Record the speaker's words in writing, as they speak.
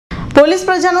Police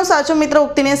પ્રજાનો સાચો મિત્ર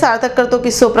ઉક્તિને સાર્થક કરતો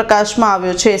કિસ્સો પ્રકાશમાં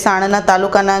આવ્યો છે। સાણંદના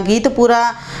તાલુકાના ગીતપુરા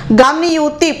ગામની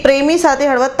યુવતી પ્રેમી સાથે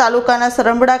હળવદ તાલુકાના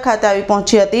સરંબડા ખાતે આવી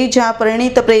પહોંચી હતી, જ્યાં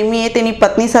પરિણીત પ્રેમીએ તેની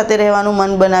પત્ની સાથે રહેવાનું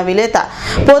મન બનાવી લેતા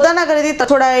પોતાના ઘરેથી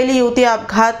તછોડાયેલી યુવતી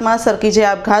આપઘાતમાં સરકી જઈ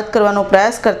આપઘાત કરવાનો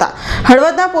પ્રયાસ કરતા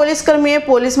હળવદના પોલીસ કર્મીએ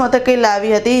પોલીસ મથકે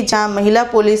લાવી હતી, જ્યાં મહિલા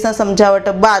પોલીસના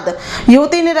સમજાવટ બાદ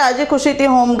યુવતીને રાજી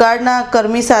ખુશીથી હોમગાર્ડના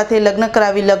કર્મી સાથે લગ્ન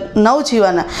કરાવી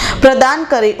નવજીવન પ્રદાન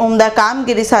કરી ઉમદા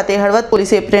કામગીરી સાથે હળવદ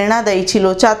પોલીસે પ્રેરણાદાયી છીલો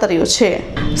ચાતર્યો છે।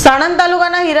 સાણંદ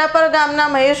તાલુકાના હીરાપર ગામના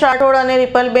મહેશ રાઠોડ અને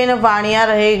રિપલબેન વાણિયા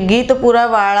રહે ગીતપુરા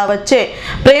વાળા વચ્ચે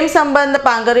પ્રેમ સંબંધ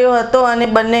પાંગર્યો હતો અને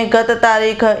બંને ગત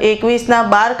તારીખ 21ના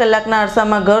 12 કલાકના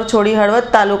અરસામાં ઘર છોડી હળવદ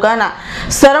તાલુકાના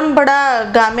સરંબડા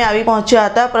ગામે આવી પહોંચ્યા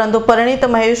હતા, પરંતુ પરિણીત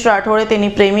મહેશ રાઠોડે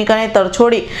તેની પ્રેમિકાને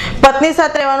તરછોડી પત્ની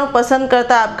સાથે રહેવાનું પસંદ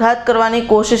કરતા આપઘાત કરવાની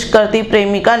કોશિશ કરતી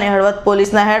પ્રેમિકાને હળવદ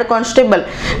પોલીસના હેડ કોન્સ્ટેબલ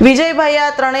વિજયભાઈ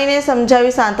આ ત્રણેયને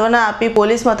સમજાવી સાંત્વના આપી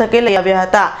પોલીસ મથકે લઈ આવ્યા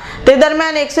હતા। તે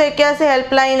દરમિયાન 181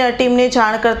 હેલ્પલાઇન ટીમને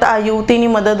જાણ કરતા આ યુવતીની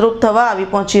મદદરૂપ થવા આવી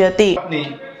પહોંચી હતી।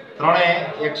 ત્રણે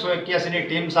 181 ની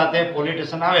ટીમ સાથે પોલીસ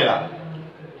સ્ટેશન આવેલા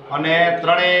અને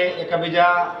ત્રણે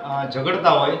એકબીજા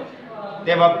ઝઘડતા હોય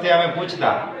તે વખતે અમે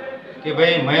પૂછતા કે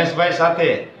ભાઈ મહેશભાઈ સાથે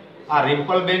આ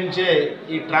રિમ્પલબેન છે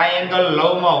એ ટ્રાયેંગલ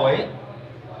લવમાં હોય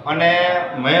અને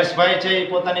મહેશભાઈ છે એ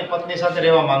પોતાની પત્ની સાથે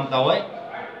રહેવા માંગતા હોય,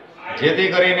 જેથી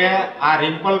કરીને આ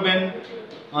રિમ્પલબેન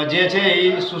જે છે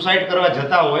એ સુસાઇડ કરવા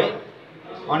જતા હોય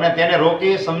અને તેને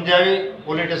રોકી સમજાવી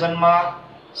પોલીસ સ્ટેશનમાં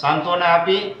સાંત્વના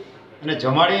આપી અને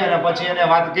જમાડી અને પછી એને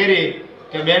વાત કરી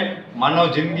કે બેન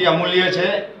માનવ જિંદગી અમૂલ્ય છે,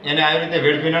 એને આવી રીતે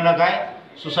વેડફી ન નખાય,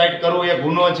 સુસાઇડ કરવું એ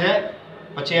ગુનો છે।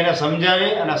 પછી એને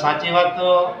સમજાવી અને સાચી વાત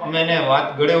અમે એને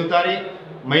વાત ગળે ઉતારી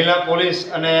મહિલા પોલીસ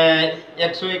અને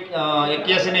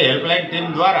 181ની હેલ્પલાઇન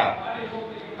ટીમ દ્વારા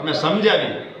અમે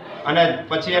સમજાવી અને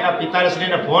પછી એના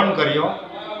પિતાશ્રીને ફોન કર્યો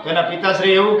તો એના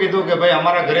પિતાશ્રી એવું કીધું કે ભાઈ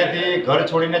અમારા ઘરેથી ઘર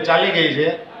છોડીને ચાલી ગઈ છે,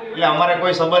 એટલે અમારે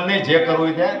કોઈ સંબંધ નહીં, જે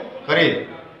કરવું તે કરી।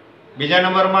 બીજા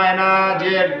નંબરમાં એના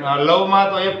જે લવમાં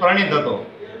તો એ પરિણીત હતો,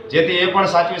 જેથી એ પણ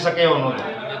સાચવી શકે એવો નહોતો,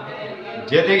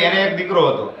 જેથી એને એક દીકરો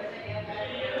હતો,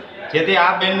 જેથી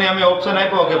આ બેનને અમે ઓપ્શન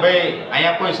આપ્યો કે ભાઈ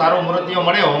અહીંયા કોઈ સારો મૃત્યુ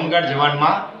મળે હોમગાર્ડ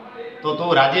જવાનમાં તો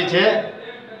તું રાજી છે?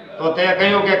 તો તે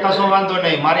કહ્યું કે કશો વાંધો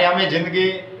નહીં, મારી આમે જિંદગી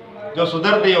જો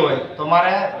સુધરતી હોય તો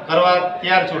મારે કરવા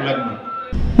તૈયાર છું લગ્ન।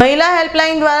 મહિલા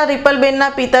હેલ્પલાઇન દ્વારા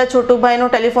રિપલબેનના પિતા છોટુભાઈનો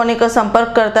ટેલિફોનિક સંપર્ક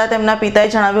કરતા તેમના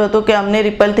પિતાએ જણાવ્યું હતું કે અમને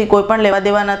રિપલથી કોઈ પણ લેવા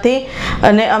દેવા નથી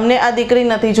અને અમને આ દીકરી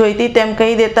નથી જોઈતી તેમ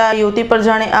કહી દેતા યુવતી પર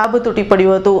જાણે આભ તૂટી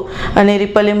પડ્યું હતું અને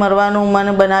રિપલે મરવાનું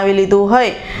મન બનાવી લીધું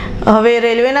હોય, હવે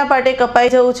રેલવેના પાટે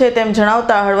કપાઈ જવું છે તેમ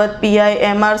જણાવતા હળવદ પીઆઈ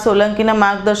MR સોલંકીના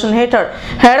માર્ગદર્શન હેઠળ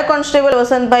હેડ કોન્સ્ટેબલ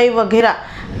વસંતભાઈ વઘેરા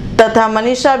તથા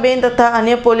મનીષાબેન તથા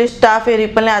અન્ય પોલીસ સ્ટાફે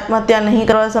રિપલને આત્મહત્યા નહીં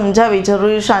કરવા સમજાવી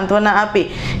જરૂરી સાંત્વના આપી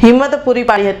હિંમત પૂરી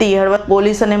પાડી હતી। હળવદ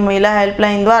પોલીસ અને મહિલા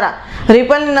હેલ્પલાઇન દ્વારા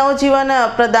રિપલને નવજીવન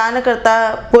પ્રદાન કરતા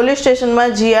પોલીસ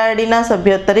સ્ટેશનમાં GRDના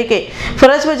સભ્ય તરીકે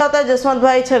ફરજ બજાવતા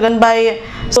જસવંતભાઈ છગનભાઈ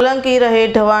સોલંકી રહે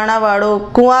ઢવાણાવાળો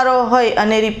કુંવારો હોય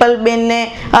અને રિપલબેનને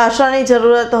આશરાની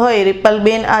જરૂરત હોય,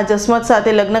 રિપલબેન આ જસમત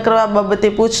સાથે લગ્ન કરવા બાબતે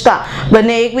પૂછતા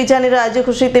બંને એકબીજાની રાજી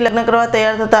ખુશીથી લગ્ન કરવા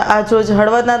તૈયાર થતા આજરોજ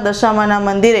હળવદના દશામાના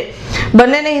મંદિરે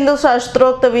બંનેને હિન્દુ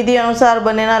શાસ્ત્રોક્ત વિધિ અનુસાર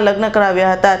બંનેના લગ્ન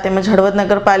કરાવ્યા હતા, તેમજ હળવદ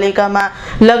નગરપાલિકામાં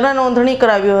લગ્ન નોંધણી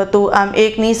કરાવ્યું હતું। આમ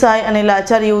એક નિસહાય અને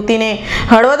લાચાર યુવતીને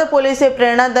હળવદ પોલીસે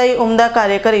પ્રેરણાદાયી ઉમદા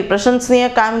કાર્ય કરી પ્રશંસનીય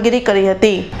કામગીરી કરી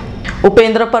હતી।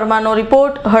 ઉપેન્દ્ર પરમારનો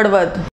રિપોર્ટ, હળવદ।